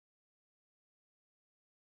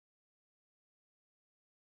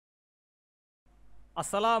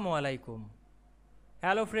Assalamu Walaikum.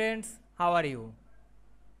 Hello friends, how are you?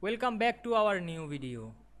 Welcome back to our new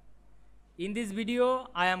video. In this video,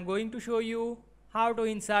 I am going to show you how to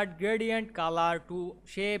insert gradient color to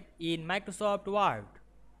shape in Microsoft Word.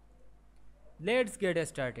 Let's get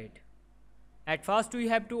started. At first, we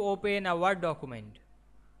have to open a Word document.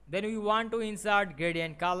 Then we want to insert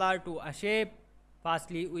gradient color to a shape.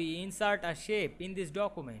 Firstly, we insert a shape in this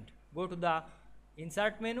document. Go to the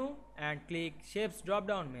Insert menu and click Shapes drop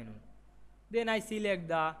down menu. Then I select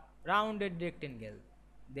the rounded rectangle.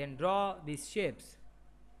 Then draw these shapes.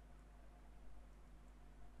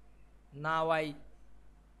 Now I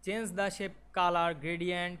change the shape color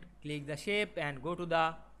gradient, click the shape and go to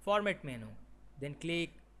the Format menu. Then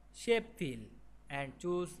click Shape Fill and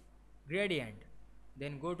choose Gradient.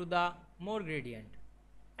 Then go to the More Gradient.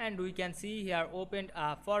 And we can see here opened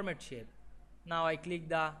a format shape. Now I click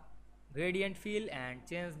the Gradient Fill and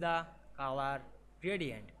change the color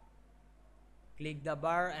gradient. Click the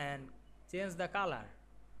bar and change the color.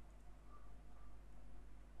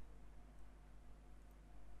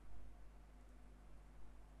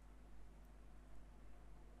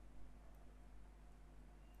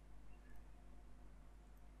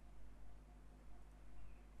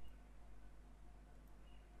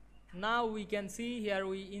 Now we can see here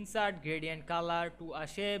we insert gradient color to a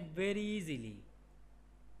shape very easily.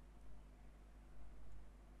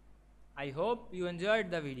 I hope you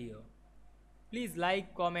enjoyed the video. Please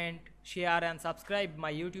like, comment, share and subscribe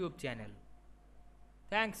my YouTube channel.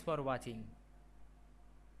 Thanks for watching.